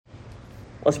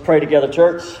Let's pray together,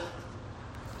 church.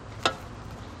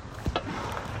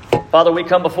 Father, we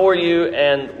come before you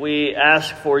and we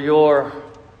ask for your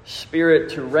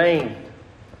Spirit to reign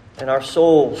in our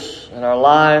souls, in our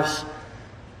lives.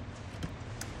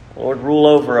 Lord, rule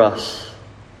over us.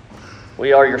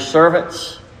 We are your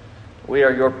servants. We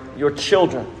are your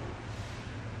children,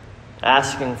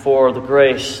 asking for the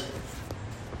grace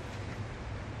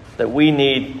that we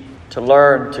need to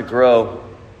learn, to grow,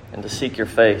 and to seek your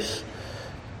face.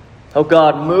 Oh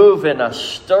God, move in us,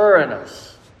 stir in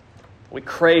us. We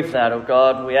crave that, oh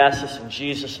God. We ask this in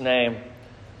Jesus' name.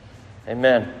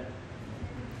 Amen.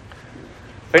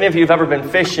 If any of you have ever been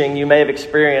fishing, you may have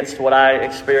experienced what I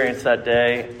experienced that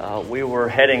day. We were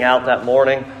heading out that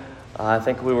morning. I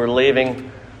think we were leaving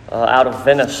out of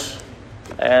Venice.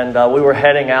 And we were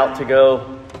heading out to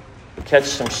go catch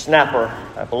some snapper,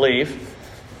 I believe.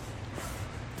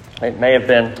 It may have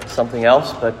been something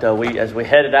else, but as we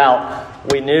headed out,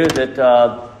 we knew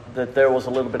that there was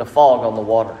a little bit of fog on the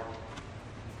water.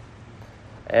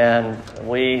 And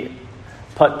we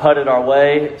putted our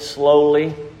way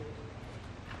slowly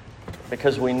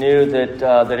because we knew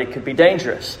that it could be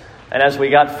dangerous. And as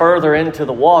we got further into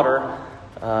the water,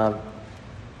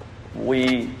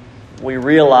 we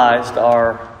realized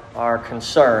our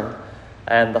concern,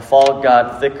 and the fog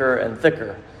got thicker and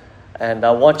thicker. And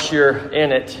once you're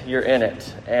in it, you're in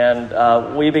it.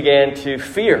 And we began to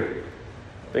fear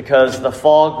because the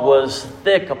fog was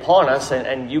thick upon us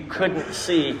and you couldn't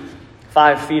see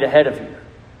 5 feet ahead of you.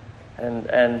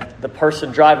 And the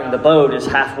person driving the boat is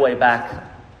halfway back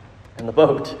in the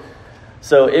boat.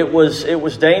 So it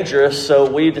was dangerous,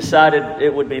 so we decided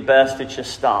it would be best to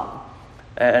just stop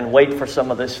and wait for some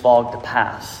of this fog to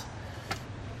pass.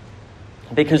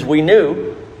 Because we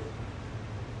knew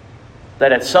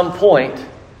that at some point,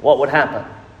 what would happen?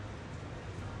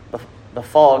 The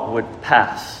fog would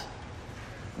pass.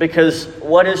 Because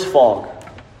what is fog?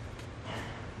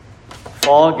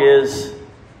 Fog is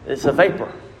a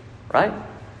vapor, right?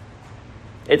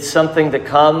 It's something that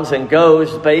comes and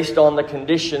goes based on the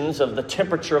conditions of the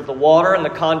temperature of the water and the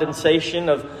condensation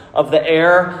of the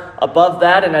air above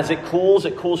that. And as it cools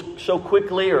so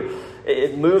quickly, or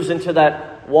it moves into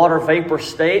that water vapor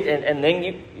state, and then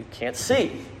you can't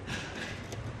see.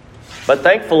 But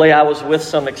thankfully, I was with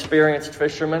some experienced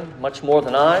fishermen, much more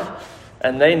than I,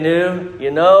 and they knew,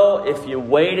 if you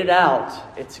wait it out,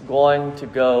 it's going to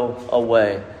go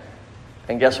away.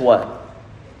 And guess what?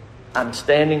 I'm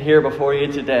standing here before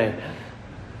you today.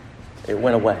 It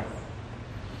went away.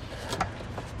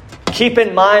 Keep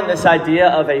in mind this idea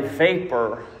of a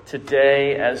vapor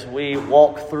today as we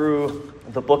walk through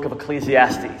the book of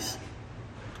Ecclesiastes.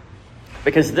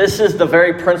 Because this is the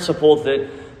very principle that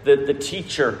the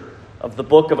teacher of the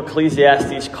book of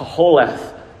Ecclesiastes,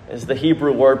 Koholeth is the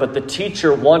Hebrew word, but the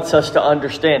teacher wants us to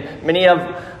understand.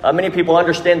 Many people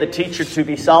understand the teacher to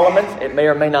be Solomon. It may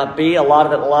or may not be. A lot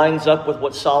of it lines up with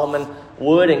what Solomon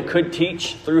would and could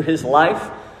teach through his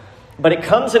life. But it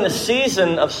comes in a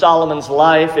season of Solomon's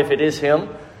life, if it is him,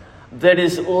 that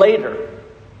is later.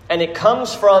 And it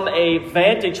comes from a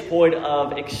vantage point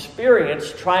of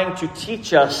experience trying to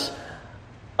teach us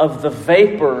of the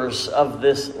vapors of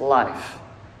this life,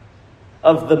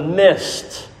 of the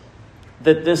mist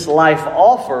that this life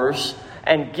offers,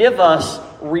 and give us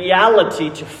reality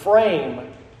to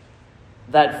frame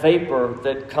that vapor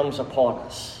that comes upon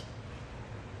us.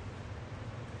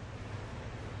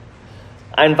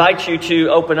 I invite you to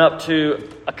open up to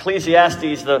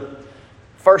Ecclesiastes, the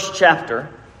first chapter.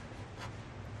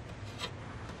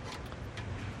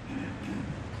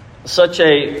 Such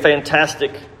a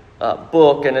fantastic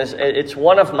book, and it's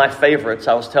one of my favorites.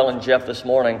 I was telling Jeff this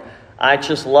morning, I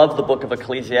just love the book of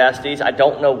Ecclesiastes. I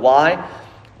don't know why,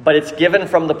 but it's given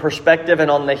from the perspective and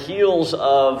on the heels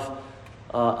of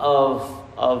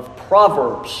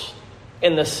Proverbs,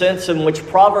 in the sense in which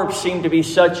Proverbs seem to be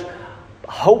such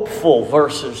hopeful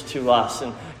verses to us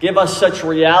and give us such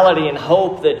reality and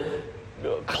hope that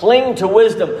cling to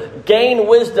wisdom, gain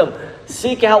wisdom,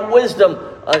 seek out wisdom,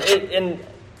 and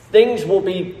things will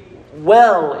be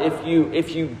well if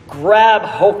you grab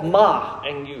Hokmah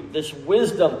and this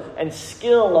wisdom and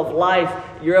skill of life,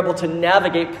 you're able to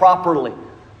navigate properly.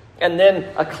 And then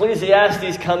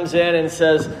Ecclesiastes comes in and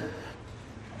says,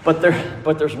 but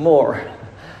there's more.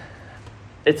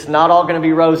 It's not all going to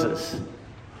be roses.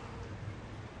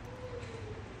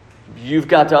 You've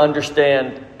got to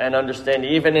understand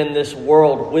even in this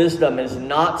world, wisdom is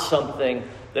not something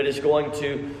that is going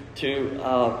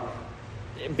to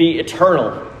be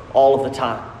eternal all of the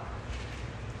time.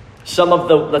 Some of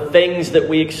the things that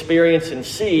we experience and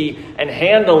see and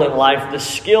handle in life, the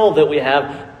skill that we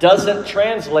have, doesn't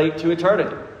translate to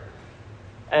eternity.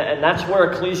 And that's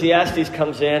where Ecclesiastes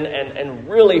comes in and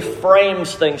really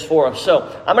frames things for us.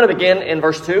 So I'm going to begin in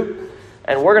verse 2,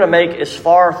 and we're going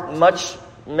to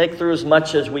make through as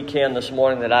much as we can this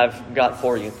morning that I've got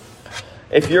for you.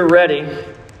 If you're ready,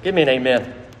 give me an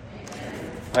amen.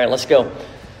 All right, let's go.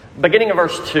 Beginning of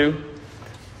verse 2.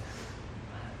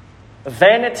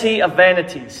 Vanity of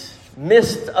vanities,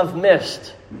 mist of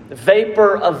mist,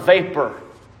 vapor of vapor.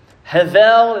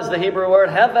 Hevel is the Hebrew word,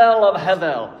 hevel of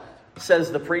hevel,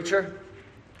 says the preacher.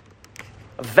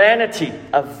 Vanity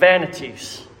of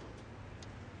vanities.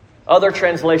 Other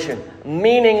translation,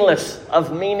 meaningless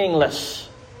of meaningless.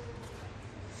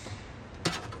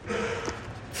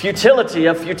 Futility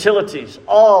of futilities.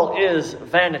 All is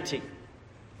vanity.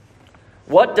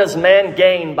 What does man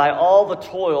gain by all the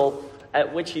toil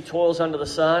at which he toils under the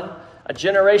sun? A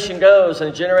generation goes and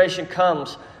a generation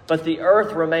comes, but the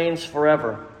earth remains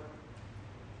forever.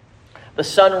 The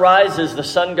sun rises, the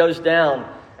sun goes down,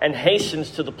 and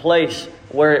hastens to the place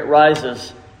where it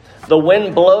rises. The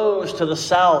wind blows to the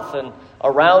south and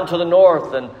around to the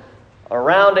north, and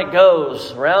around it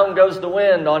goes. Around goes the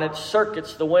wind. On its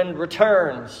circuits, the wind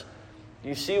returns.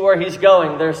 You see where he's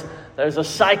going. There's a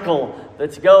cycle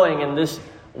that's going, and this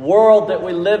world that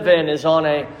we live in is on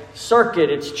a circuit.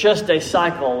 It's just a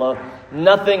cycle.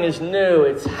 Nothing is new.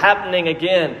 It's happening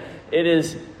again. It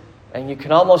is, and you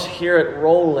can almost hear it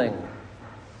rolling.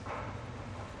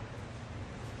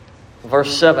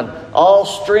 Verse 7, all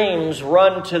streams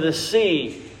run to the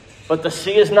sea, but the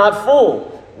sea is not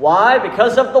full. Why?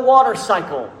 Because of the water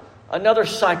cycle. Another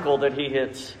cycle that he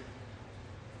hits.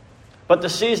 But the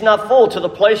sea is not full. To the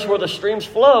place where the streams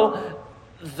flow,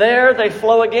 there they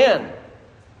flow again.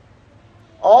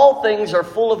 All things are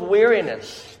full of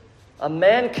weariness. A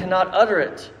man cannot utter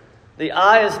it. The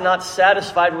eye is not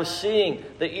satisfied with seeing.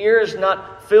 The ear is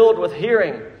not filled with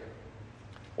hearing.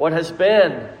 What has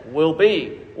been will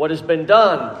be. What has been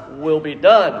done will be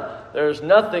done. There is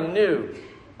nothing new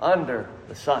under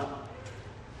the sun.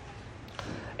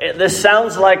 This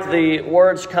sounds like the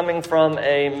words coming from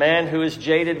a man who is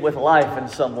jaded with life in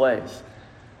some ways.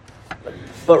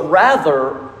 But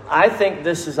rather, I think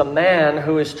this is a man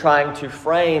who is trying to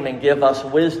frame and give us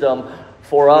wisdom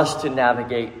for us to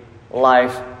navigate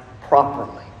life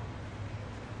properly.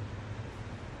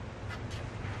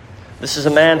 This is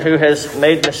a man who has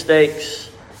made mistakes.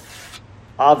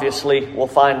 Obviously, we'll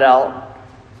find out.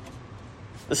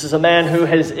 This is a man who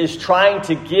is trying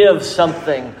to give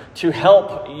something to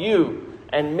help you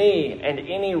and me and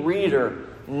any reader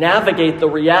navigate the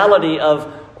reality of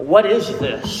what is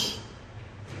this?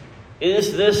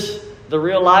 Is this the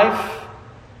real life?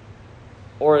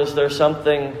 Or is there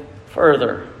something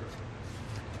further?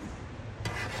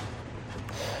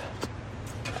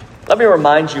 Let me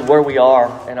remind you where we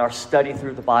are in our study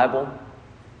through the Bible.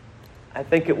 I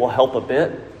think it will help a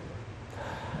bit.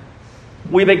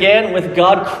 We began with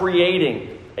God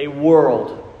creating a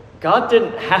world. God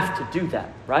didn't have to do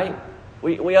that, right?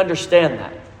 We understand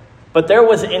that. But there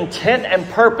was intent and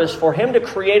purpose for him to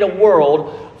create a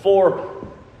world for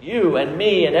you and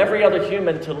me and every other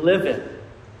human to live in.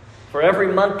 For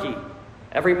every monkey,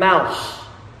 every mouse,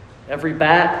 every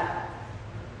bat,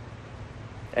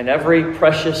 and every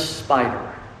precious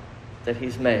spider that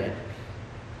he's made.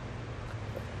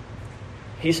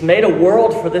 He's made a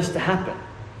world for this to happen.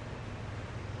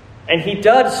 And he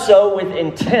does so with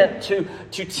intent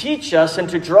to teach us and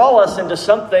to draw us into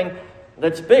something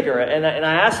that's bigger. And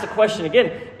I ask the question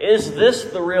again, is this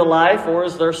the real life or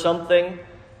is there something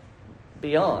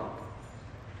beyond?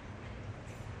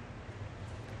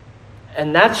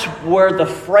 And that's where the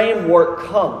framework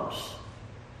comes.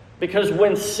 Because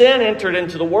when sin entered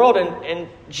into the world in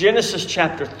Genesis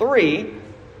chapter 3,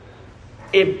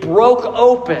 it broke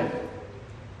open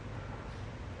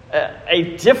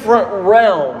a different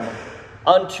realm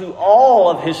unto all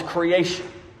of his creation.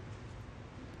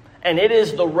 And it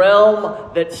is the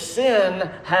realm that sin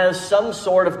has some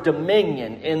sort of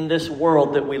dominion in this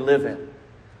world that we live in.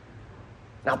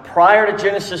 Now, prior to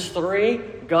Genesis 3,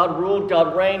 God ruled,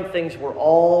 God reigned, things were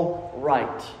all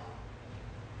right.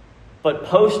 But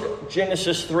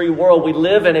post-Genesis 3 world, we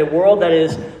live in a world that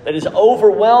is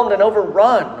overwhelmed and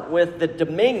overrun with the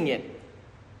dominion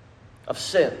of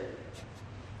sin.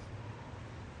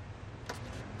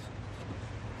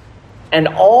 And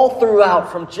all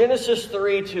throughout, from Genesis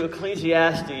 3 to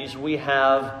Ecclesiastes, we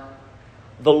have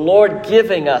the Lord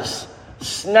giving us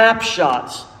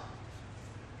snapshots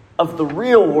of the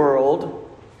real world,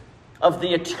 of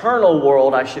the eternal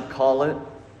world, I should call it,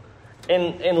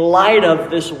 in light of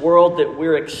this world that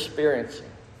we're experiencing.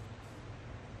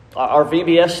 Our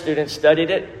VBS students studied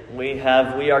it. We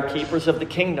are keepers of the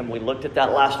kingdom. We looked at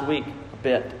that last week a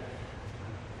bit.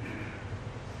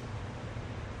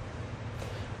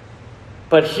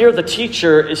 But here the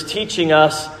teacher is teaching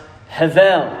us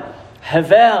Hevel,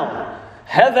 Hevel,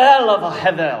 Hevel of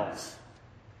Hevels.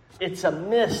 It's a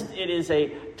mist. It is a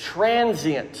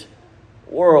transient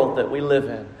world that we live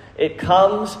in. It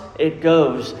comes, it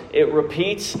goes, it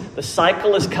repeats. The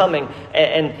cycle is coming.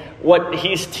 And what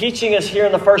he's teaching us here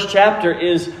in the first chapter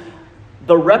is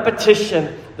the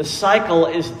repetition, the cycle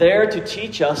is there to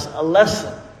teach us a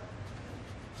lesson.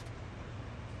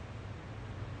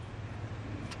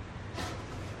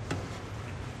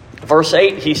 Verse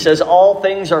 8, he says, all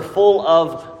things are full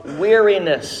of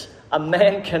weariness. A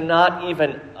man cannot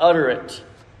even utter it.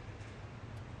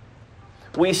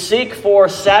 We seek for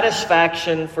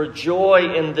satisfaction, for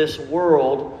joy in this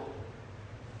world,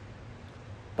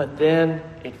 but then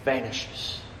it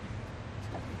vanishes.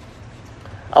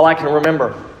 Oh, I can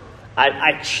remember.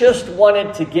 I just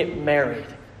wanted to get married.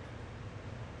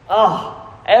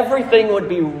 Oh, everything would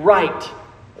be right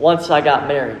once I got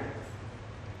married.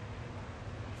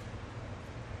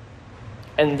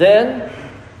 And then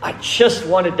I just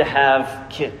wanted to have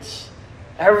kids.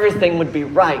 Everything would be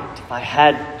right if I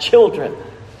had children.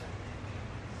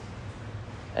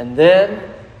 And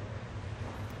then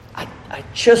I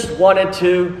just wanted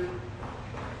to.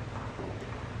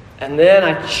 And then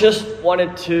I just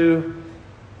wanted to.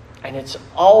 And it's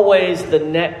always the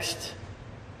next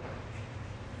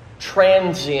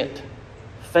transient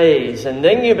phase. And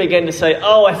then you begin to say,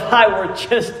 oh, if I were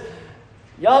just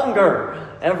younger,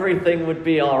 everything would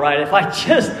be all right. If I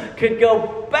just could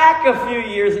go back a few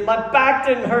years and my back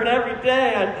didn't hurt every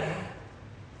day.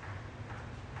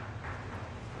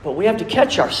 But we have to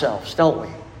catch ourselves, don't we?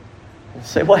 And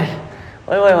say, wait.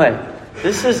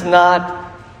 This is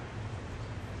not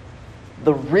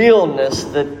the realness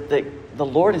that the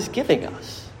Lord is giving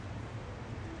us.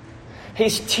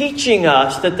 He's teaching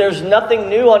us that there's nothing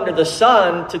new under the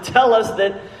sun to tell us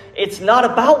that it's not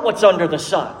about what's under the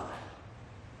sun.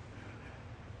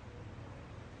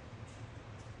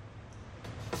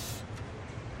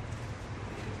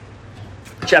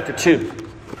 Chapter 2.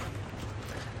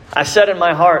 I said in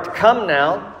my heart, come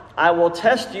now, I will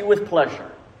test you with pleasure.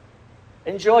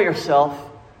 Enjoy yourself.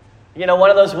 You know, one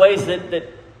of those ways that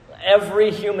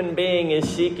every human being is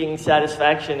seeking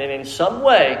satisfaction, and in some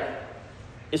way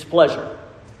is pleasure.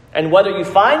 And whether you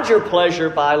find your pleasure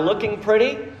by looking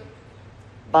pretty,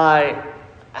 by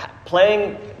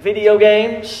playing video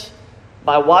games,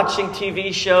 by watching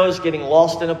TV shows, getting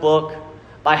lost in a book,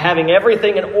 by having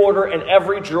everything in order and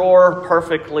every drawer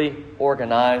perfectly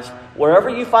organized. Wherever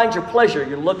you find your pleasure,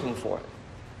 you're looking for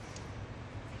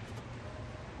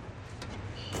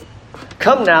it.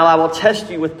 Come now, I will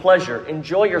test you with pleasure.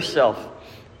 Enjoy yourself.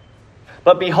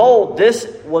 But behold, this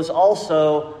was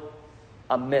also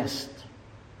a mist.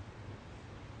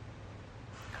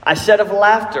 I said of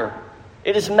laughter,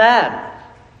 it is mad,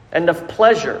 and of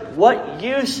pleasure, what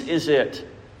use is it?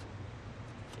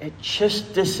 It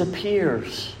just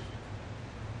disappears.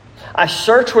 I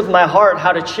search with my heart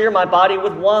how to cheer my body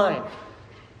with wine.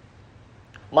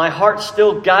 My heart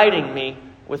still guiding me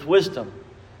with wisdom,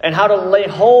 and how to lay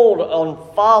hold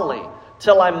on folly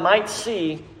till I might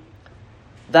see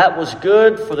that was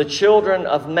good for the children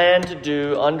of man to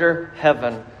do under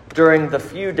heaven during the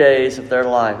few days of their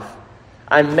life.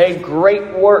 I made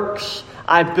great works.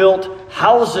 I built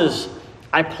houses.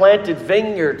 I planted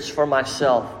vineyards for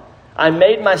myself. I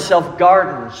made myself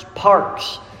gardens,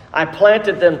 parks. I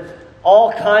planted them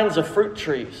all kinds of fruit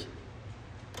trees.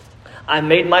 I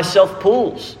made myself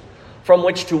pools from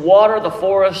which to water the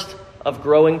forest of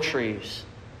growing trees.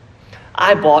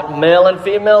 I bought male and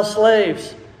female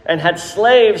slaves and had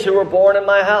slaves who were born in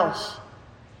my house.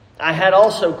 I had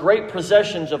also great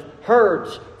possessions of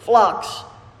herds, flocks,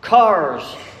 cars,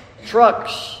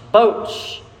 trucks,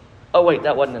 boats. Oh wait,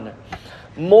 that wasn't in there.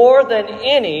 More than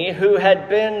any who had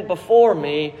been before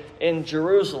me in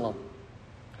Jerusalem.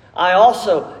 I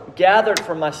also gathered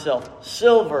for myself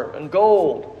silver and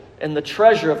gold and the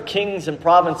treasure of kings and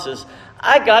provinces.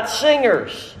 I got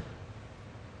singers,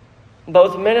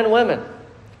 both men and women,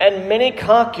 and many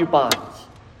concubines,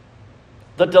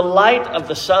 the delight of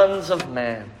the sons of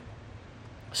man.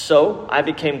 So I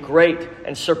became great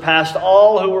and surpassed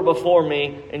all who were before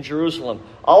me in Jerusalem.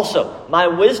 Also, my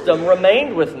wisdom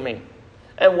remained with me,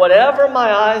 and whatever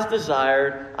my eyes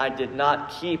desired, I did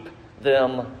not keep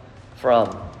them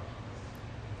from.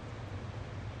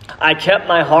 I kept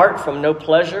my heart from no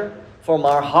pleasure, for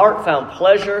my heart found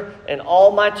pleasure in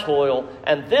all my toil,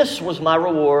 and this was my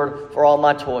reward for all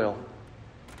my toil.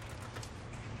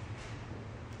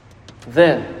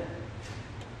 Then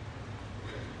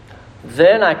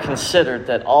I considered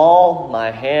that all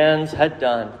my hands had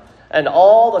done, and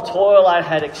all the toil I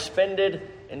had expended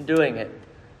in doing it,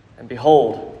 And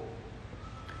behold,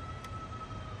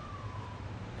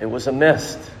 it was a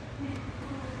mist.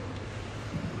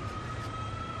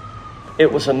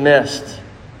 It was a mist.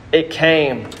 It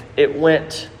came. It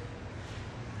went.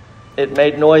 It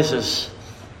made noises.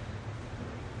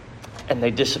 And they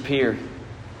disappeared.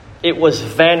 It was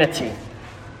vanity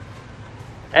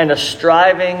and a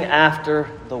striving after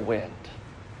the wind.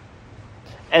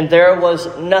 And there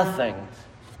was nothing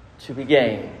to be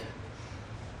gained.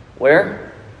 Where?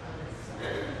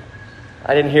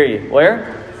 I didn't hear you.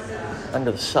 Where?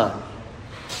 Under the sun.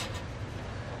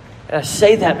 And I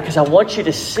say that because I want you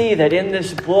to see that in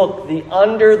this book, the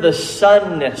under the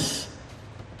sunness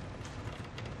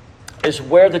is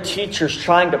where the teacher's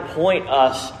trying to point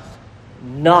us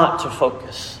not to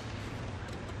focus.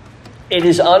 It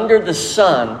is under the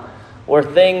sun where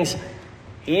things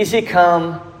easy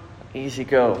come, easy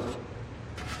go.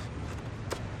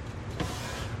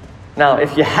 Now,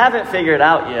 if you haven't figured it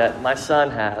out yet, my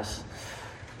son has.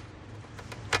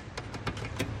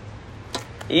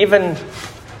 Even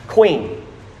Queen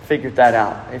figured that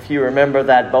out. If you remember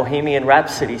that Bohemian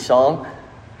Rhapsody song.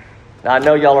 Now, I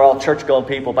know y'all are all church-going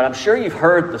people, but I'm sure you've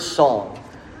heard the song,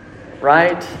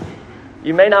 right?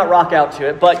 You may not rock out to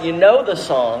it, but you know the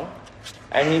song.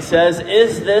 And he says,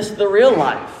 is this the real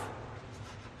life?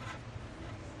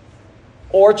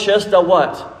 Or just a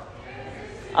what?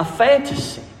 A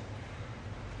fantasy.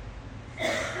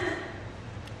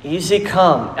 Easy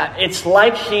come. It's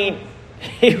like he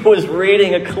was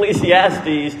reading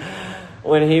Ecclesiastes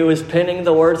when he was penning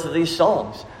the words of these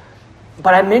songs.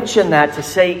 But I mention that to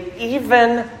say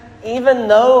even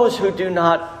those who do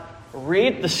not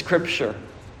read the Scripture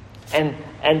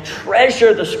and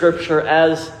treasure the Scripture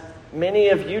as many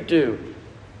of you do,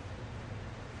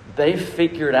 they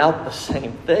figured out the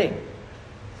same thing.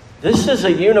 This is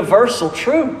a universal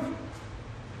truth.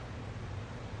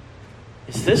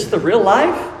 Is this the real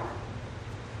life?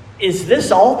 Is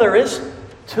this all there is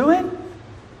to it?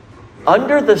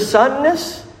 Under the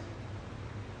sunness?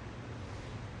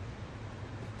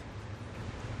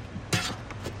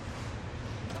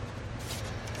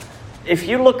 If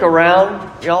you look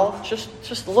around, y'all,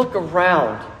 just look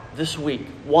around this week.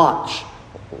 Watch.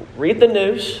 Read the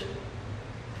news.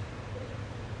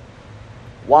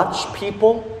 Watch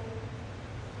people.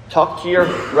 Talk to your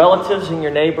relatives and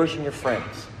your neighbors and your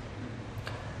friends.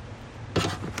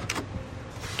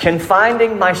 Can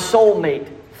finding my soulmate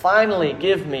finally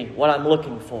give me what I'm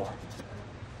looking for?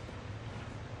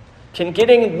 Can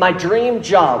getting my dream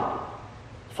job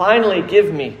finally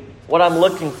give me what I'm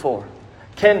looking for?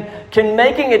 Can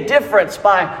making a difference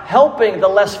by helping the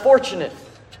less fortunate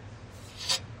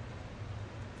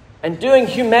and doing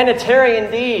humanitarian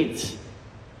deeds,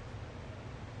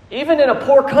 even in a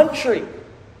poor country,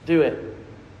 do it?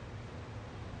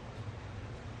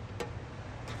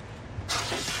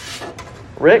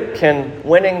 Rick, can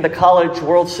winning the College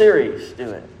World Series do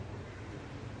it?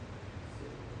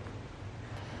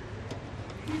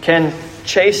 Can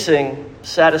chasing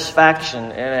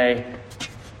satisfaction in a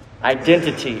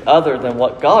identity other than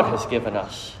what God has given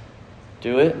us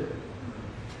do it?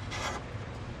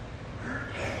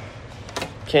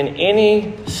 Can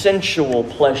any sensual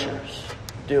pleasures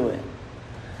do it?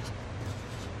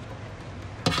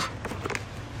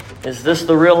 Is this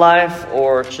the real life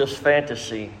or just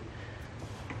fantasy?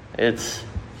 It's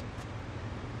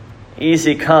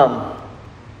easy come,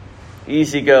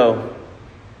 easy go,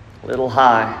 a little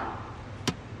high,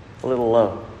 a little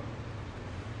low.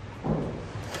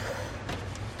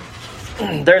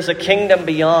 There's a kingdom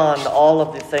beyond all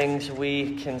of the things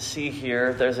we can see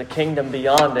here. There's a kingdom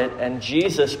beyond it, and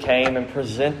Jesus came and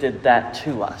presented that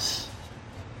to us.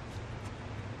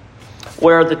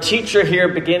 Where the teacher here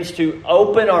begins to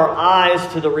open our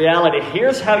eyes to the reality.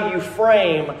 Here's how you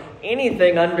frame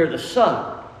anything under the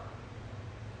sun.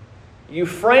 You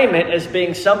frame it as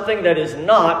being something that is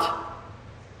not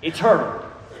eternal.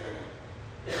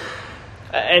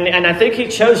 And I think he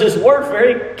chose his word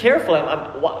very carefully.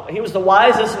 He was the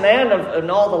wisest man in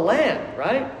all the land,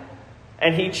 right?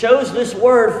 And he chose this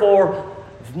word for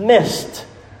mist,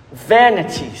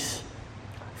 vanities,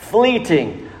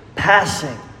 fleeting,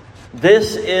 passing.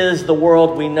 This is the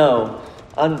world we know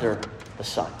under the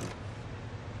sun.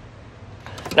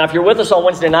 Now, if you're with us on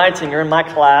Wednesday nights and you're in my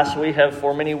class, we have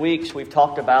for many weeks, we've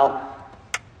talked about,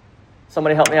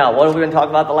 somebody help me out. What have we been talking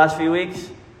about the last few weeks?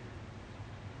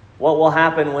 What will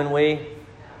happen when we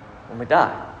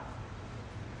die?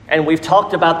 And we've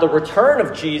talked about the return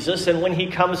of Jesus, and when he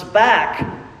comes back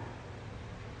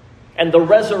and the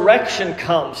resurrection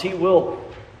comes, he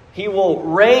will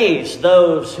raise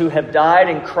those who have died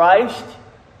in Christ.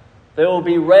 They will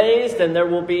be raised, and there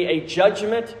will be a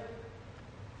judgment.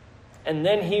 and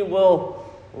then he will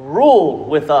rule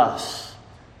with us.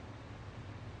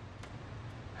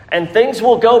 And things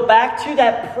will go back to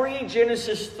that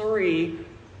pre-Genesis 3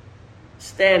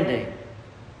 standing.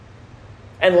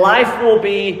 And life will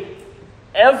be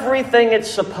everything it's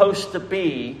supposed to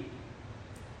be,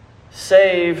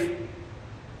 save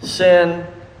sin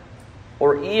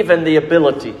or even the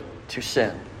ability to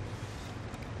sin.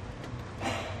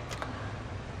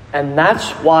 And that's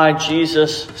why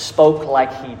Jesus spoke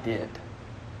like he did.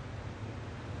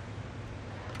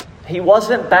 He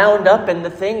wasn't bound up in the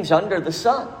things under the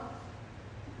sun.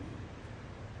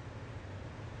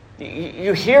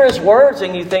 You hear his words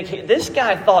and you think, this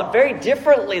guy thought very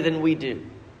differently than we do.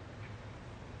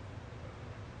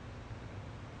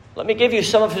 Let me give you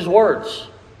some of his words.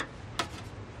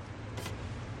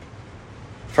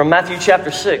 From Matthew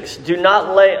chapter 6. Do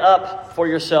not lay up for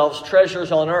yourselves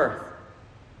treasures on earth,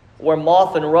 where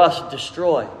moth and rust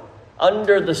destroy,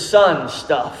 under the sun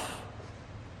stuff,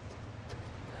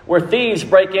 where thieves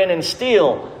break in and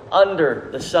steal, under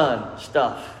the sun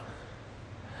stuff.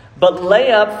 But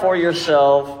lay up for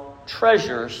yourself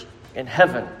treasures in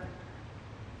heaven,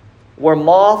 where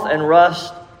moth and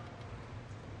rust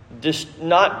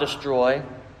not destroy,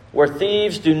 where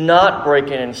thieves do not break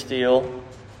in and steal.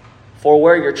 For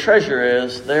where your treasure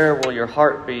is, there will your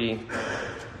heart be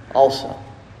also.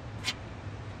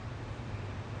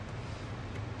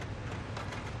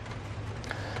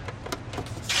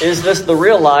 Is this the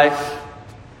real life?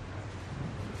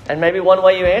 And maybe one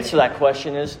way you answer that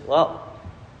question is, well,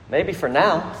 maybe for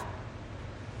now.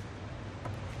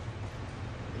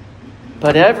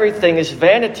 But everything is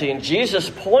vanity. And Jesus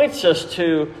points us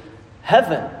to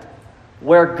heaven,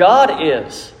 where God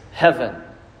is heaven,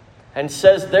 and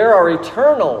says there are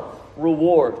eternal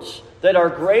rewards that are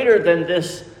greater than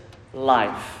this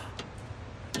life.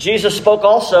 Jesus spoke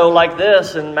also like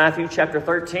this in Matthew chapter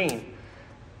 13.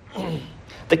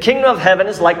 The kingdom of heaven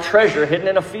is like treasure hidden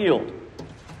in a field,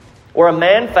 where a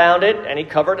man found it and he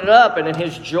covered it up. And in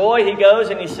his joy he goes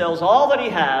and he sells all that he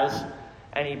has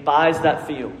and he buys that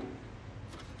field.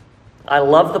 I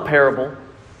love the parable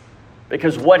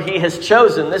because what he has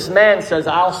chosen, this man says,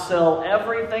 I'll sell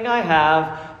everything I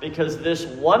have because this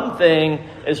one thing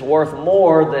is worth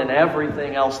more than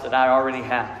everything else that I already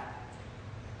have.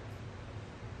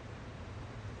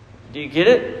 Do you get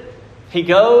it? He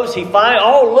goes, he finds,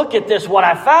 oh, look at this, what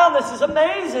I found, this is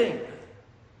amazing.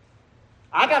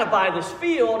 I got to buy this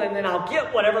field and then I'll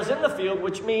get whatever's in the field,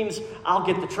 which means I'll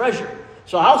get the treasure.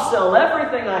 So I'll sell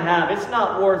everything I have. It's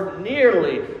not worth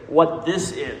nearly what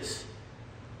this is.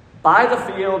 Buy the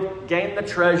field, gain the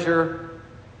treasure,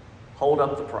 hold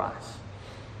up the prize.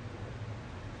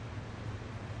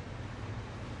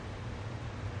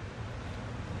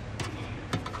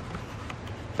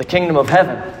 The kingdom of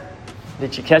heaven.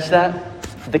 Did you catch that?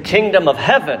 The kingdom of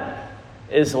heaven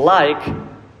is like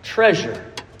treasure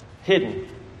hidden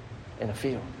in a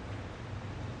field.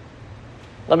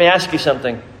 Let me ask you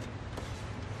something.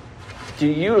 Do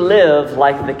you live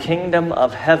like the kingdom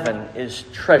of heaven is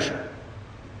treasure?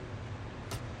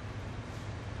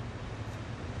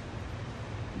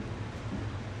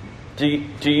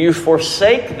 Do you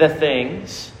forsake the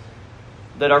things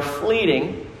that are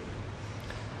fleeting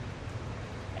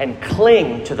and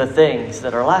cling to the things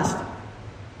that are lasting?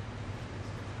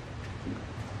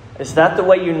 Is that the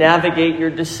way you navigate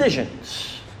your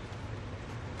decisions?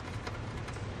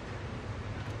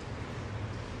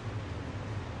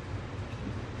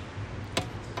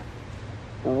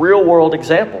 Real world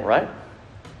example, right?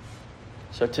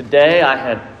 So today I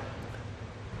had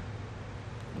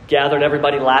gathered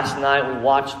everybody last night. We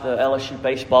watched the LSU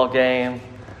baseball game.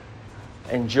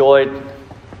 Enjoyed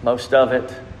most of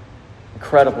it.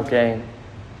 Incredible game.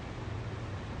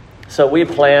 So we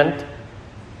planned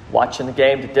watching the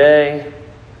game today,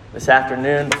 this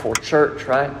afternoon before church,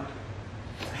 right?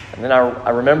 And then I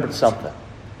remembered something.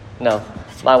 No,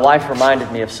 my wife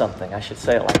reminded me of something. I should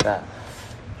say it like that.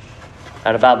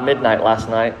 At about midnight last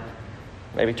night,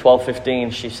 maybe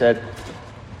 12:15, she said,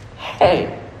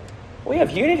 hey, we have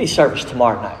Unity service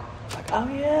tomorrow night. I was like,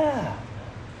 oh yeah.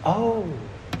 Oh,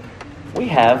 we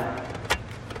have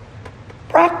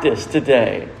practice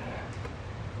today.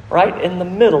 Right in the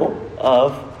middle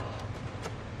of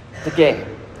the game.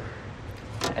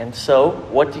 And so,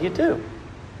 what do? You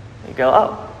go,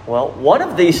 oh, well, one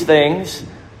of these things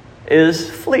is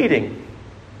fleeting.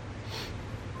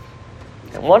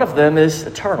 And one of them is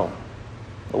eternal,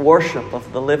 the worship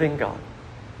of the living God.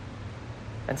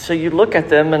 And so you look at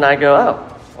them and I go,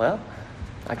 oh, well,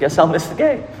 I guess I'll miss the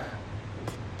game.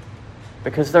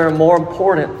 Because there are more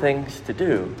important things to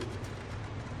do.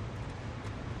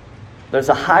 There's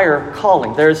a higher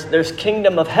calling. There's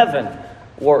kingdom of heaven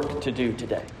work to do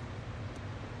today.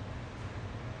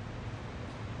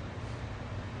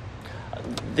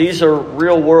 These are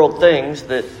real world things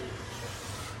that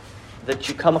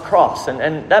you come across.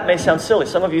 And that may sound silly.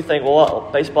 Some of you think, well,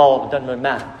 baseball doesn't really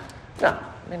matter. No,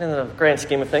 I mean, in the grand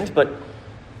scheme of things, but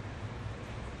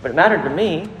it mattered to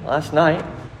me last night.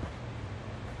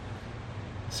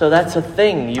 So that's a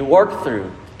thing you work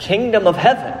through. Kingdom of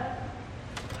heaven.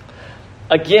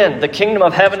 Again, the kingdom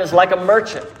of heaven is like a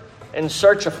merchant in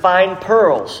search of fine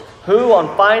pearls, who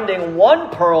on finding one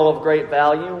pearl of great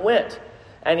value went,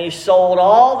 and he sold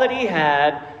all that he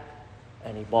had,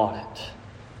 and he bought it.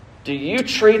 Do you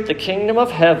treat the kingdom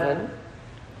of heaven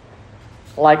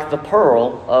like the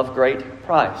pearl of great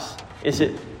price? Is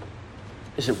it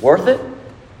worth it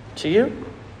to you?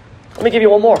 Let me give you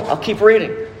one more. I'll keep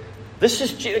reading. This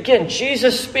is, again,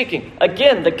 Jesus speaking.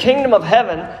 Again, the kingdom of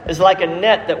heaven is like a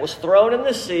net that was thrown in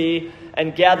the sea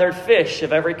and gathered fish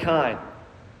of every kind.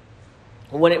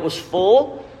 When it was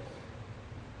full,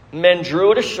 men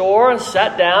drew it ashore and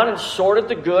sat down and sorted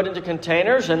the good into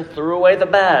containers and threw away the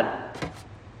bad.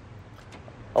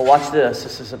 Oh, watch this.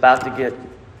 This is about to get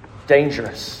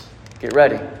dangerous. Get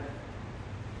ready.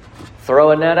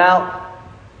 Throw a net out.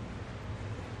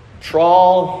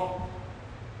 Trawl.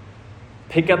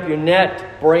 Pick up your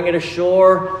net. Bring it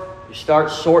ashore. You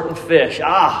start sorting fish.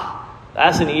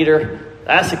 That's an eater.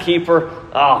 That's a keeper.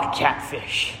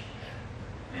 Catfish.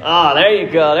 There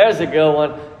you go. There's a good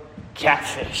one.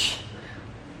 Catfish.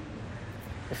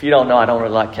 If you don't know, I don't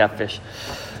really like catfish.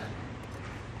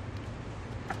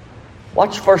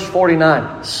 Watch verse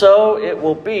 49. So it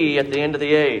will be at the end of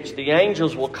the age. The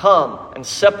angels will come and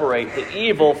separate the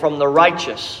evil from the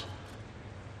righteous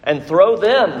and throw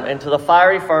them into the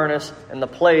fiery furnace, in the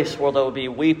place where there will be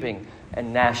weeping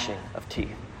and gnashing of teeth.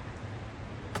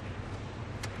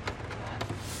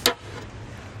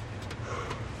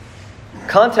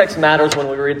 Context matters when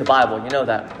we read the Bible. You know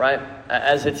that, right?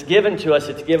 As it's given to us,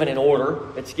 it's given in order.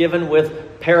 It's given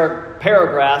with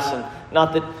paragraphs, and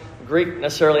not that Greek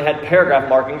necessarily had paragraph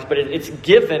markings, but it's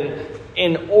given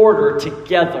in order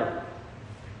together.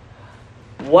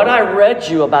 What I read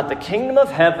you about the kingdom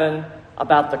of heaven,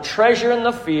 about the treasure in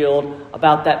the field,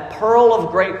 about that pearl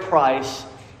of great price,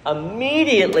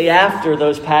 immediately after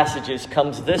those passages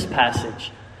comes this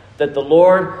passage that the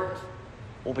Lord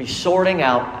will be sorting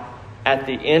out at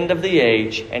the end of the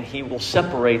age, and he will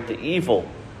separate the evil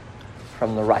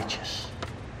from the righteous.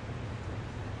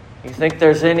 You think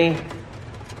there's any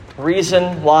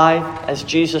reason why, as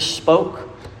Jesus spoke,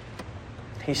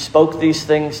 he spoke these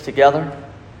things together?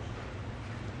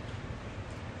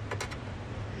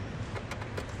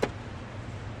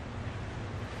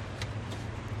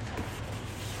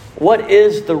 What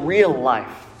is the real life?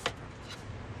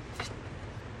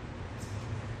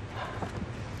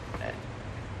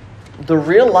 The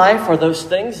real life are those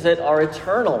things that are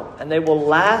eternal, and they will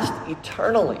last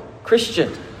eternally.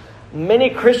 Christian,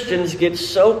 many Christians get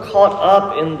so caught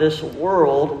up in this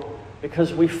world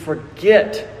because we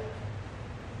forget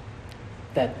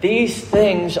that these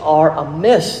things are a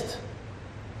mist.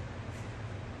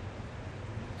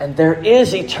 And there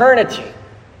is eternity.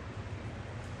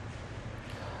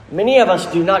 Many of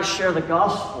us do not share the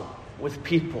gospel with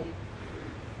people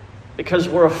because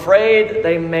we're afraid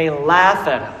they may laugh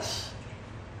at us.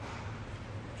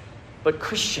 But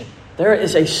Christian, there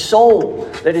is a soul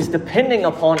that is depending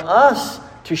upon us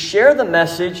to share the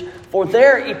message for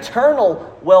their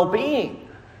eternal well-being.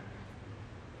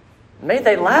 May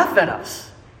they laugh at us.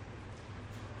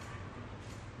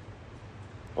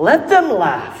 Let them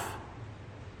laugh.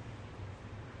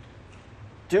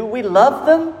 Do we love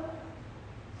them?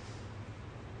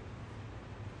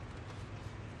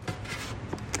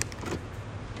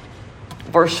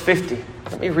 Verse 50.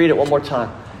 Let me read it one more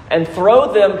time. And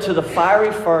throw them to the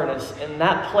fiery furnace. In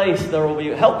that place there will be...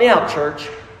 Help me out, church.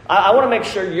 I want to make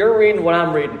sure you're reading what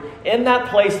I'm reading. In that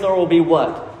place there will be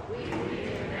what?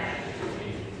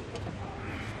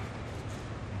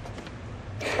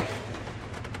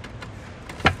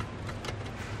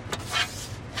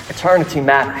 Eternity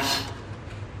matters.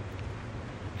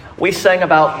 We sang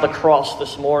about the cross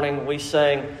this morning. We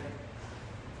sang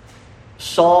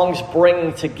songs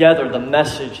bringing together the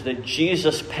message that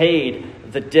Jesus paid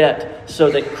the debt so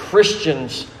that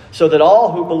Christians, so that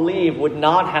all who believe would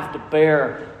not have to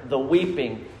bear the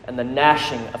weeping and the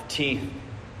gnashing of teeth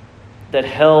that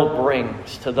hell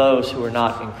brings to those who are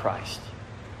not in Christ.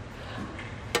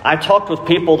 I talked with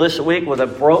people this week with a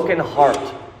broken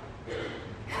heart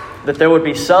that there would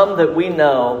be some that we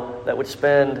know that would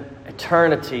spend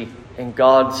eternity in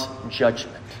God's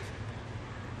judgment.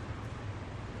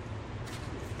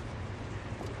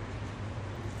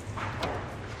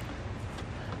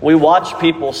 We watch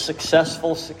people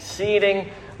successful,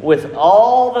 succeeding with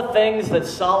all the things that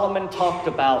Solomon talked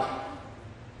about,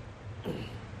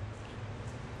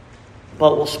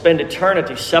 but will spend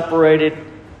eternity separated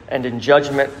and in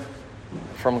judgment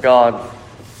from God.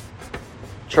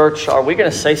 Church, are we going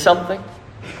to say something?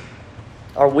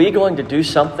 Are we going to do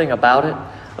something about it?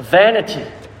 Vanity.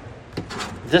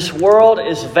 This world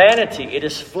is vanity. It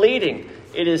is fleeting.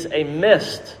 It is a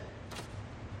mist.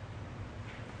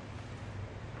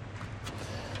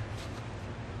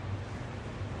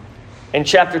 In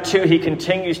chapter 2, he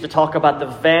continues to talk about the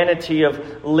vanity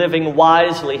of living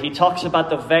wisely. He talks about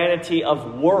the vanity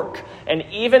of work. And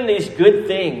even these good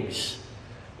things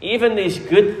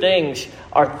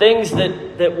are things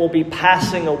that will be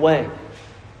passing away.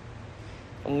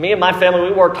 Me and my family,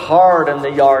 we worked hard in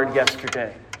the yard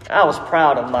yesterday. I was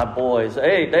proud of my boys.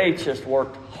 They just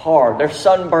worked hard. They're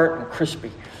sunburnt and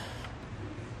crispy.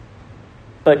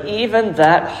 But even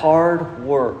that hard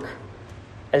work,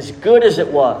 as good as it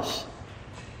was,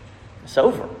 it's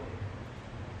over.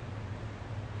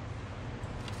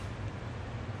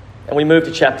 And we move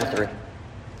to chapter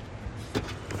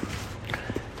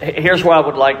 3. Here's where I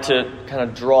would like to kind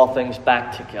of draw things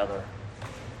back together.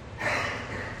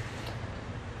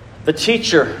 The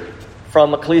teacher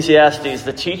from Ecclesiastes,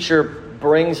 the teacher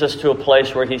brings us to a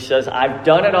place where he says, I've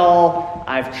done it all,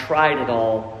 I've tried it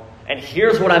all, and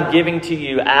here's what I'm giving to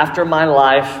you after my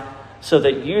life so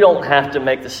that you don't have to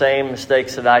make the same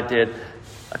mistakes that I did.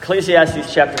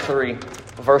 Ecclesiastes chapter 3,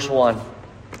 verse 1.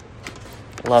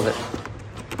 Love it.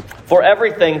 For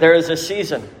everything there is a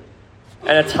season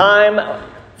and a time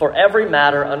for every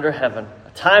matter under heaven. A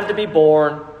time to be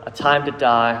born, a time to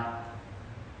die.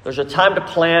 There's a time to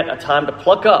plant, a time to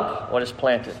pluck up what is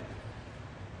planted.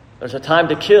 There's a time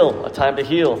to kill, a time to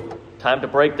heal, a time to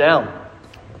break down,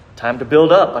 a time to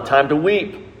build up, a time to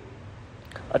weep,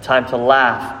 a time to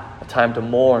laugh, a time to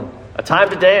mourn, a time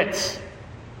to dance,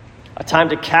 a time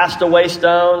to cast away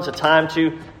stones, a time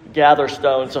to gather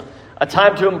stones, a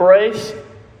time to embrace,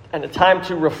 and a time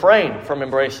to refrain from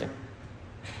embracing.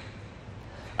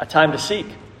 A time to seek,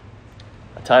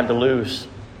 a time to lose.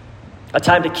 A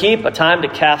time to keep, a time to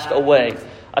cast away.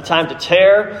 A time to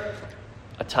tear,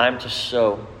 a time to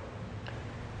sow.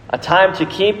 A time to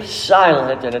keep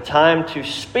silent and a time to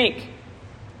speak.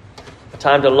 A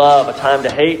time to love, a time to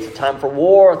hate, a time for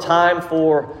war, a time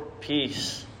for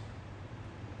peace.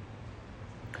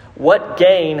 What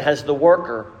gain has the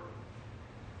worker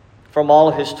from all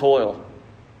of his toil?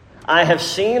 I have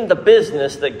seen the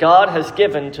business that God has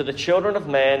given to the children of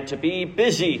man to be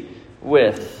busy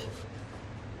with.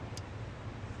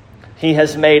 He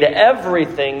has made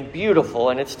everything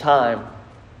beautiful in its time.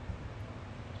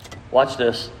 Watch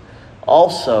this.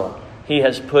 Also, he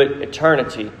has put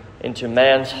eternity into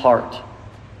man's heart,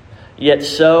 yet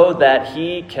so that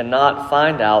he cannot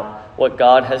find out what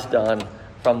God has done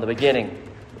from the beginning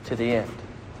to the end.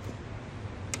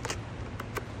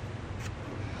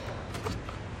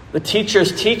 The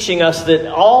teacher's teaching us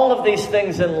that all of these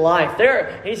things in life,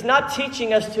 he's not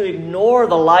teaching us to ignore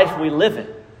the life we live in.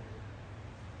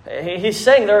 He's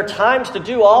saying there are times to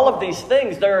do all of these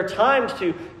things. There are times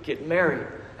to get married,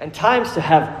 and times to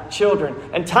have children,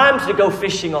 and times to go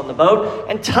fishing on the boat,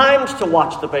 and times to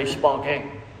watch the baseball game.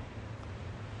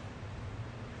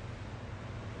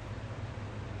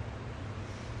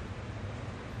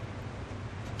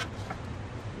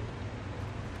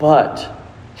 But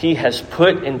he has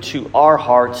put into our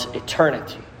hearts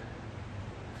eternity.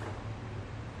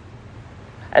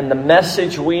 And the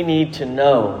message we need to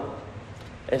know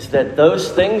is that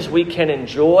those things we can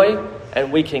enjoy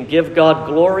and we can give God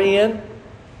glory in,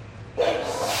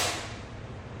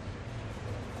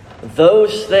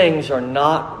 those things are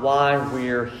not why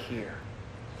we're here.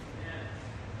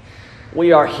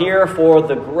 We are here for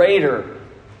the greater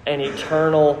and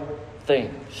eternal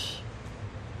things.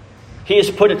 He has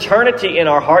put eternity in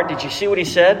our heart. Did you see what he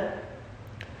said?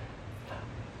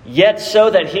 Yet so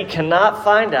that he cannot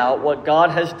find out what God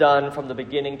has done from the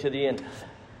beginning to the end.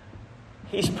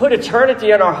 He's put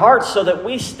eternity in our hearts so that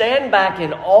we stand back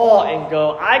in awe and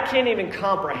go, I can't even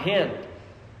comprehend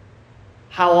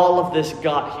how all of this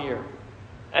got here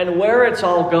and where it's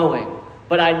all going.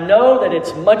 But I know that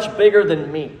it's much bigger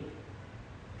than me.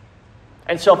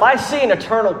 And so if I see an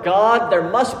eternal God, there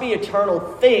must be eternal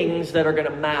things that are going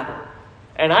to matter.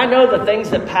 And I know the things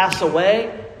that pass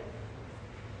away.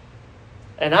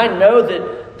 And I know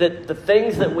that the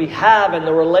things that we have and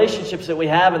the relationships that we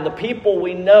have and the people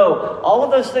we know, all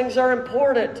of those things are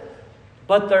important.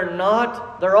 But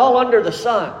they're all under the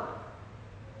sun.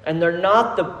 And they're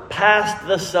not the past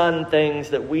the sun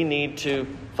things that we need to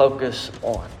focus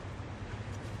on.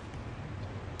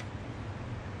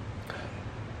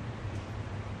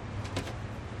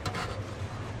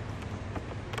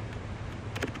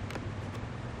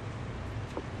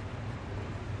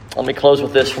 Let me close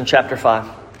with this from chapter 5.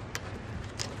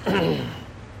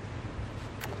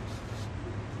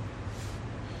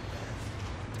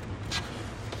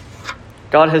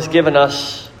 God has given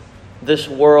us this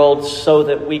world so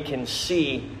that we can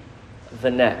see the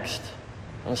next.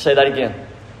 I'm going to say that again.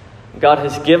 God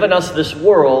has given us this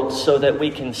world so that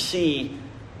we can see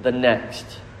the next.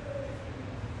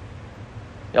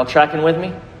 Y'all tracking with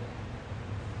me?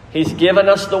 He's given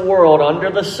us the world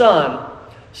under the sun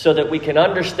so that we can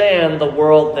understand the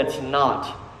world that's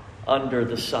not under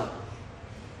the sun.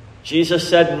 Jesus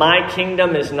said, my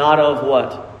kingdom is not of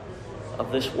what?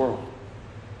 Of this world.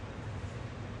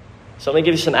 So let me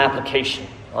give you some application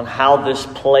on how this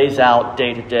plays out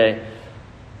day to day.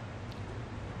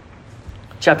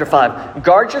 Chapter 5.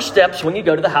 Guard your steps when you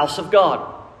go to the house of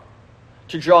God.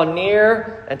 To draw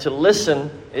near and to listen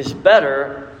is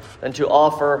better than to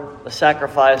offer the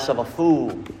sacrifice of a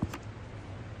fool.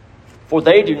 For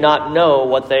they do not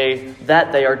know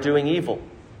that they are doing evil.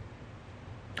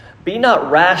 Be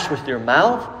not rash with your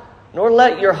mouth, nor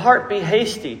let your heart be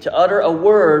hasty to utter a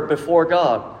word before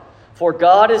God. For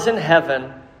God is in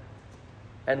heaven,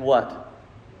 and what?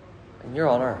 And you're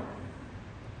on earth.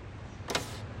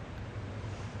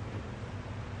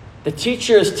 The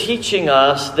teacher is teaching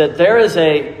us that there is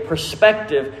a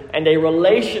perspective and a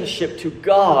relationship to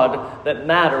God that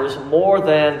matters more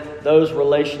than those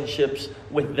relationships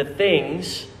with the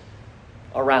things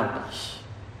around us.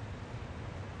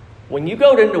 When you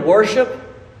go into worship,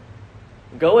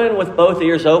 go in with both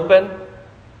ears open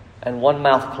and one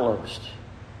mouth closed.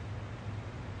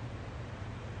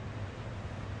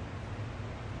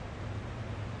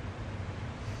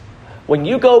 When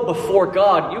you go before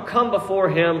God, you come before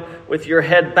Him with your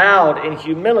head bowed in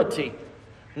humility,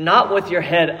 not with your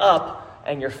head up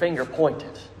and your finger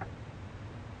pointed.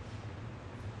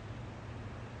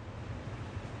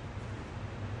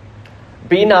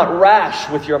 Be not rash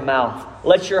with your mouth.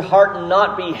 Let your heart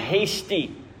not be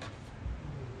hasty.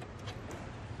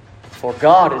 For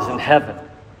God is in heaven,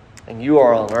 and you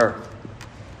are on earth.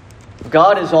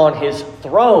 God is on His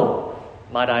throne,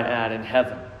 might I add, in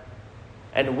heaven.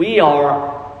 And we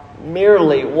are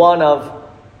merely one of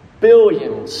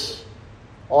billions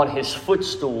on His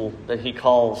footstool that He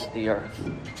calls the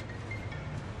earth.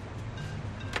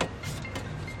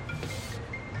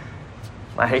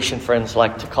 My Haitian friends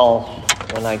like to call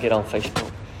when I get on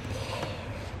Facebook.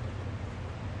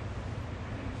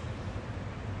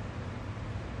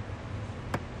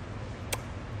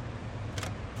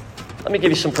 Let me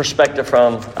give you some perspective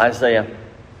from Isaiah.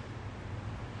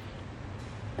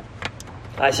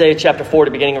 Isaiah chapter 40,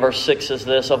 beginning of verse 6 says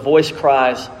this, a voice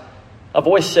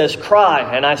says,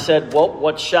 cry. And I said, well,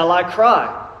 what shall I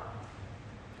cry?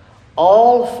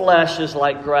 All flesh is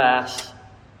like grass,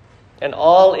 and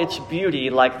all its beauty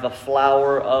like the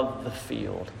flower of the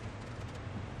field.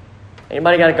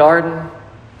 Anybody got a garden?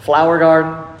 Flower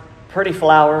garden? Pretty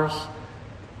flowers.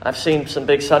 I've seen some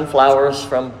big sunflowers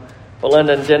from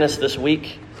Belinda and Dennis this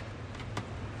week.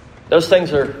 Those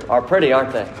things are pretty,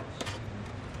 aren't they?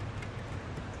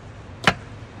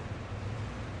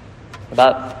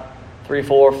 About 3,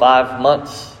 4, 5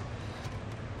 months,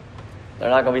 they're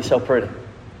not going to be so pretty.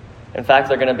 In fact,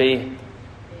 they're going to be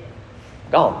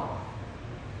gone.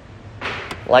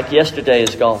 Like yesterday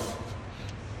is gone.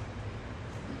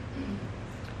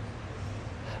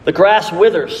 The grass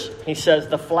withers, he says,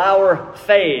 the flower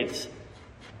fades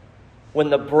when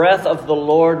the breath of the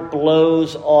Lord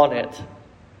blows on it.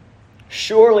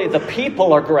 Surely the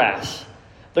people are grass.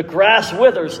 The grass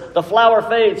withers, the flower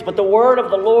fades, but the word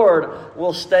of the Lord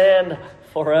will stand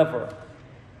forever.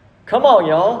 Come on,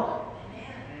 y'all.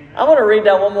 I want to read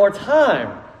that one more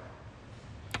time.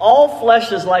 All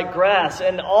flesh is like grass,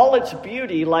 and all its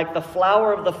beauty like the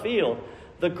flower of the field.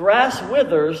 The grass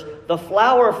withers, the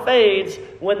flower fades,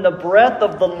 when the breath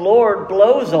of the Lord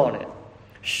blows on it.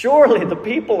 Surely the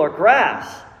people are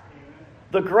grass.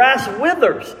 The grass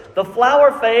withers, the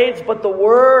flower fades, but the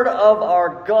word of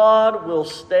our God will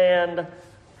stand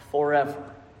forever.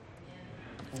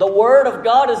 The word of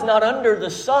God is not under the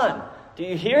sun. Do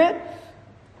you hear it?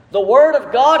 The word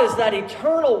of God is that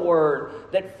eternal word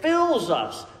that fills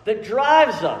us, that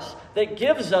drives us, that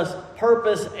gives us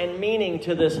purpose and meaning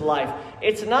to this life.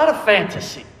 It's not a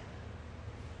fantasy.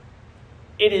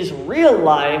 It is real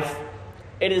life.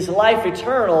 It is life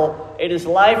eternal. It is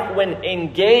life when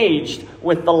engaged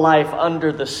with the life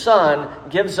under the sun,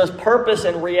 gives us purpose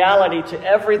and reality to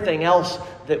everything else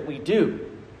that we do.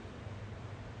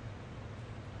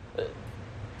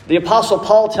 The Apostle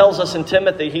Paul tells us in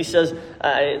Timothy, he says,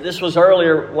 this was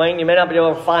earlier, Wayne, you may not be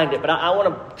able to find it, but I want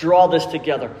to draw this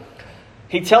together.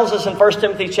 He tells us in 1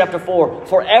 Timothy chapter 4,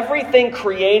 "For everything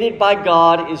created by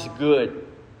God is good,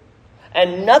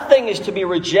 and nothing is to be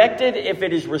rejected if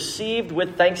it is received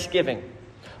with thanksgiving,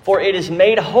 for it is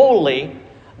made holy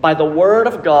by the word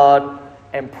of God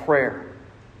and prayer."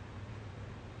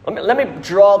 Let me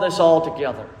draw this all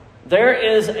together. There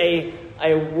is a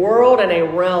world and a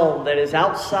realm that is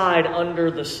outside under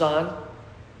the sun.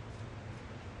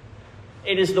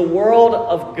 It is the world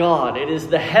of God. It is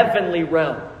the heavenly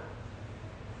realm.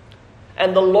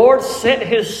 And the Lord sent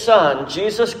His Son,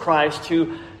 Jesus Christ,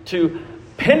 to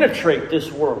penetrate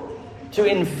this world, to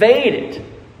invade it,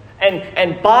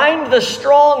 and bind the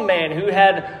strong man who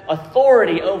had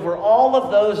authority over all of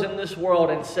those in this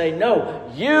world and say, "No,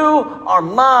 you are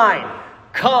mine.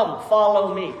 Come,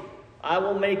 follow me. I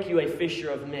will make you a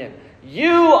fisher of men.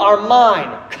 You are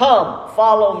mine. Come,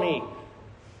 follow me."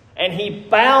 And He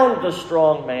bound the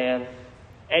strong man,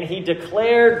 and He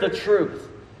declared the truth.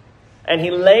 And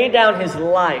He laid down His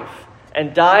life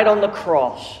and died on the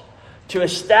cross to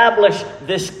establish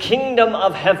this kingdom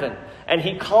of heaven. And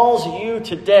He calls you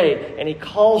today, and He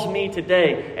calls me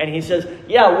today. And He says,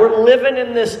 yeah, we're living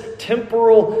in this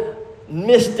temporal,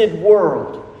 misted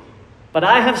world. But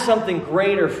I have something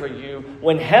greater for you.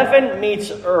 When heaven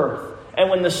meets earth,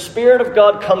 and when the Spirit of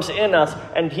God comes in us,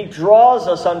 and He draws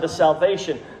us unto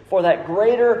salvation for that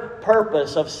greater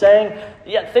purpose of saying,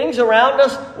 yeah, things around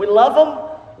us, we love them,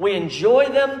 we enjoy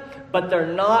them, but they're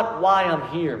not why I'm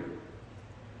here.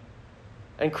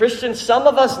 And Christians, some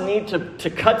of us need to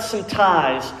cut some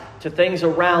ties to things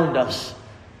around us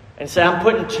and say, I'm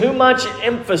putting too much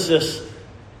emphasis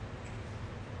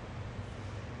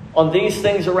on these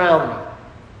things around me.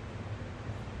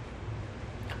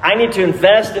 I need to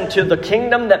invest into the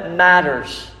kingdom that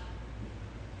matters.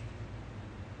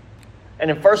 And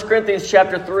in 1 Corinthians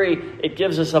chapter 3, it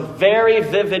gives us a very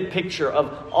vivid picture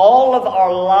of all of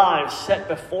our lives set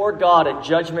before God at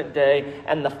Judgment Day.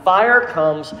 And the fire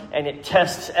comes and it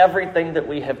tests everything that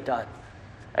we have done.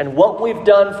 And what we've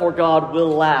done for God will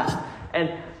last.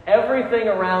 And everything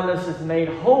around us is made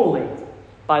holy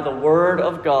by the Word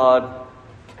of God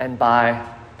and by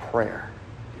prayer.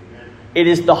 It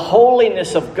is the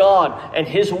holiness of God and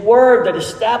His Word that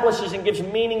establishes and gives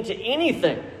meaning to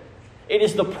anything. It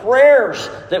is the prayers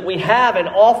that we have and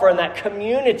offer in that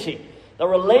community, the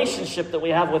relationship that we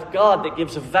have with God that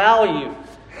gives value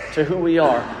to who we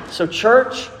are. So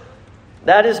church,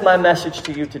 that is my message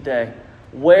to you today.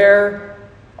 Where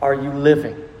are you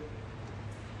living?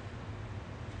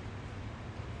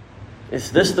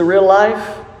 Is this the real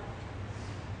life?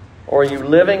 Or are you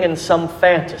living in some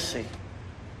fantasy?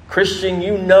 Christian,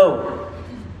 you know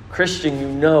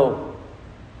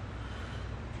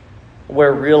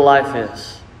where real life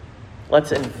is.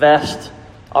 Let's invest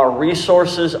our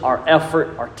resources, our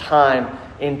effort, our time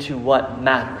into what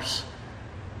matters.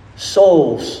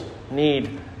 Souls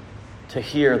need to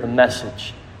hear the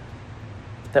message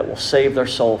that will save their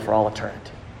soul for all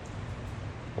eternity.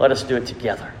 Let us do it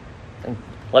together. And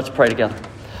let's pray together.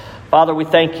 Father, we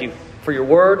thank you for your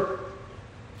word,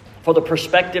 for the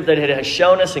perspective that it has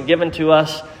shown us and given to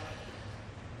us.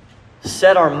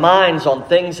 Set our minds on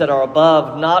things that are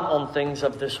above, not on things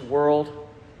of this world.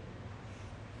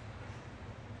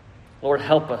 Lord,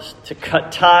 help us to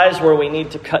cut ties where we need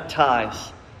to cut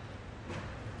ties.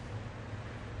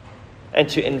 And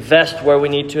to invest where we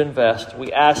need to invest.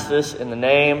 We ask this in the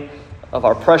name of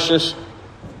our precious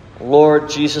Lord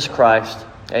Jesus Christ.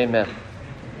 Amen.